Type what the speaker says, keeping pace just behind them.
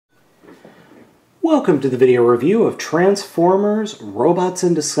Welcome to the video review of Transformers Robots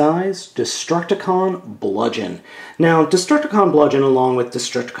in Disguise Destructicon Bludgeon. Now, Destructicon Bludgeon along with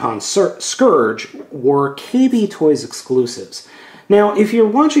Destructicon Scourge were KB Toys exclusives. Now, if you're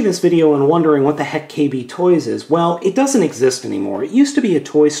watching this video and wondering what the heck KB Toys is, well, it doesn't exist anymore. It used to be a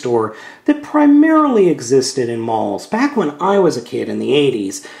toy store that primarily existed in malls. Back when I was a kid in the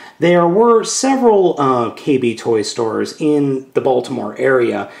 80s, there were several KB Toy stores in the Baltimore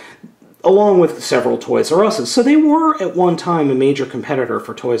area, along with several Toys R Us. So they were at one time a major competitor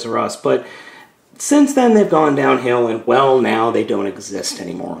for Toys R Us, but since then they've gone downhill, and well, now they don't exist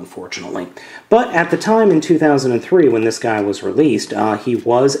anymore, unfortunately. But at the time in 2003 when this guy was released, he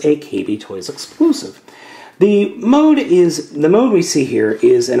was a KB Toys exclusive. The mode we see here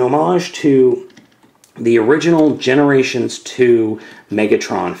is an homage to the original Generations 2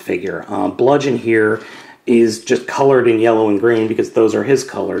 Megatron figure. Bludgeon here is just colored in yellow and green because those are his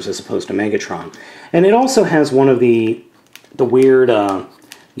colors as opposed to Megatron. And it also has one of the weird,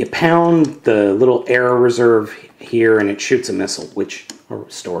 you pound the little air reserve here and it shoots a missile, which are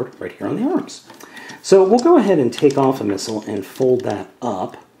stored right here on the arms. So we'll go ahead and take off a missile and fold that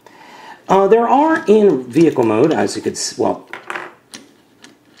up. There are in vehicle mode, as you could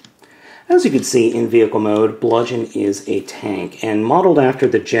see in vehicle mode, Bludgeon is a tank, and modeled after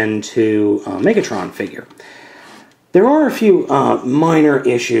the Gen 2 Megatron figure. There are a few minor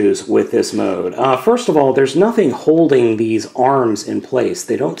issues with this mode. First of all, there's nothing holding these arms in place.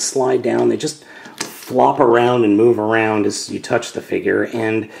 They don't slide down, they just flop around and move around as you touch the figure,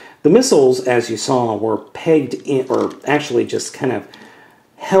 and the missiles, as you saw, were pegged in, or actually just kind of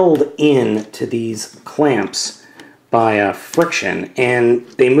held in to these clamps by friction, and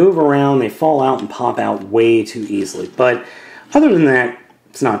they move around, they fall out and pop out way too easily. But other than that,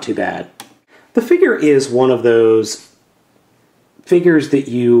 it's not too bad. The figure is one of those figures that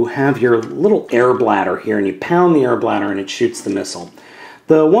you have your little air bladder here, and you pound the air bladder and it shoots the missile.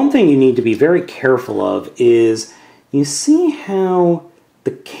 The one thing you need to be very careful of is, you see how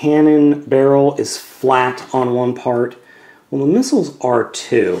the cannon barrel is flat on one part? Well, the missiles are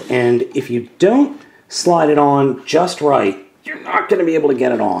too, and if you don't slide it on just right, you're not going to be able to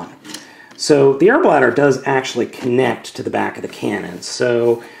get it on. So the air bladder does actually connect to the back of the cannon,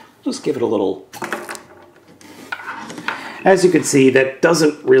 so just give it a little. As you can see, that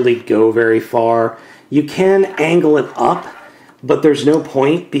doesn't really go very far. You can angle it up, but there's no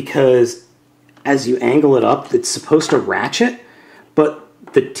point because as you angle it up, it's supposed to ratchet, but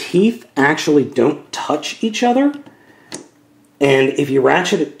the teeth actually don't touch each other. And if you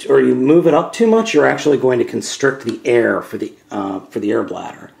ratchet it or you move it up too much, you're actually going to constrict the air for the air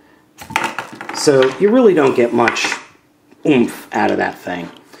bladder. So you really don't get much oomph out of that thing.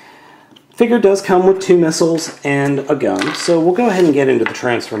 Figure does come with 2 missiles and a gun, so we'll go ahead and get into the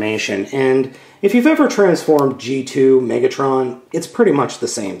transformation. And if you've ever transformed G2 Megatron, it's pretty much the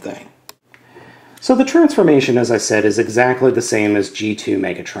same thing. So the transformation, as I said, is exactly the same as G2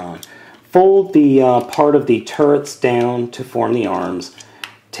 Megatron. Fold the part of the turrets down to form the arms.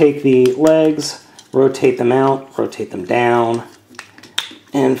 Take the legs, rotate them out, rotate them down,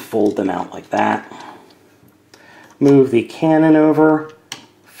 and fold them out like that. Move the cannon over,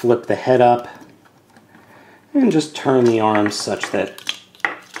 flip the head up, and just turn the arms such that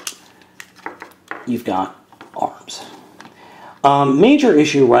you've got arms. Major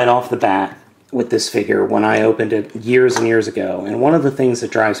issue right off the bat with this figure when I opened it years and years ago, and one of the things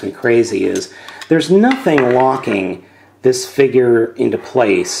that drives me crazy is there's nothing locking this figure into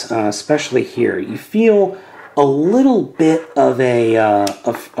place, especially here. You feel a little bit of a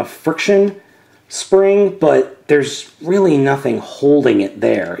friction spring, but there's really nothing holding it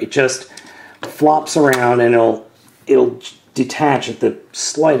there. It just flops around and it'll detach at the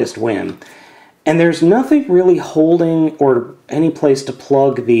slightest whim. And there's nothing really holding or any place to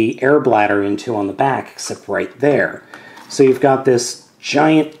plug the air bladder into on the back except right there. So you've got this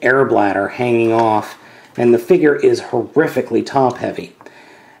giant air bladder hanging off, and the figure is horrifically top-heavy.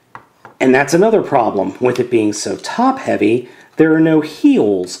 And that's another problem with it being so top-heavy. There are no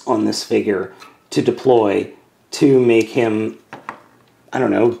heels on this figure to deploy to make him, I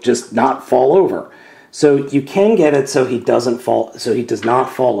don't know, just not fall over. So you can get it so he does not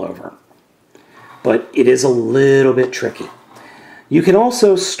fall over. But it is a little bit tricky. You can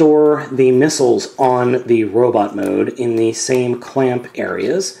also store the missiles on the robot mode in the same clamp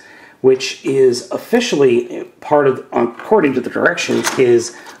areas, which is officially part of, according to the directions,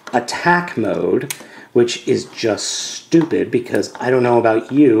 his attack mode, which is just stupid because I don't know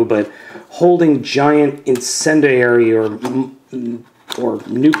about you, but holding giant incendiary or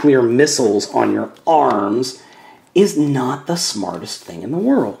nuclear missiles on your arms is not the smartest thing in the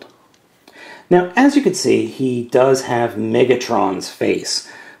world. Now, as you can see, he does have Megatron's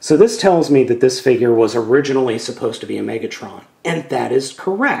face. So this tells me that this figure was originally supposed to be a Megatron. And that is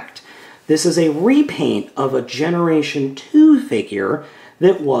correct. This is a repaint of a Generation 2 figure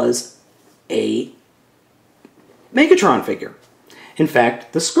that was a Megatron figure. In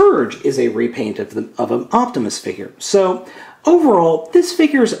fact, the Scourge is a repaint of an Optimus figure. So, overall, this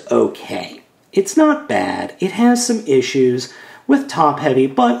figure's okay. It's not bad. It has some issues with top-heavy,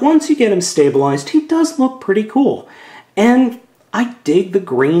 but once you get him stabilized, he does look pretty cool. And I dig the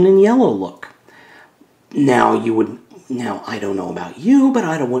green and yellow look. Now, I don't know about you, but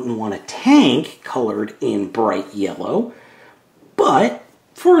I wouldn't want a tank colored in bright yellow. But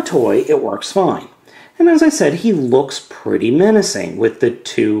for a toy, it works fine. And as I said, he looks pretty menacing with the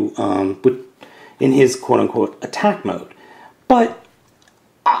two, in his quote-unquote attack mode. But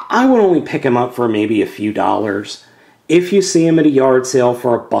I would only pick him up for maybe a few dollars. If you see him at a yard sale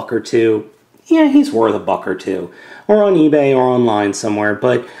for $1 or $2, yeah, he's worth $1 or $2. Or on eBay or online somewhere,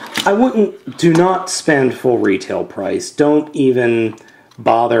 but do not spend full retail price. Don't even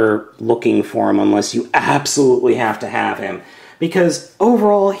bother looking for him unless you absolutely have to have him. Because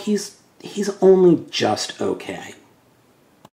overall, he's only just okay.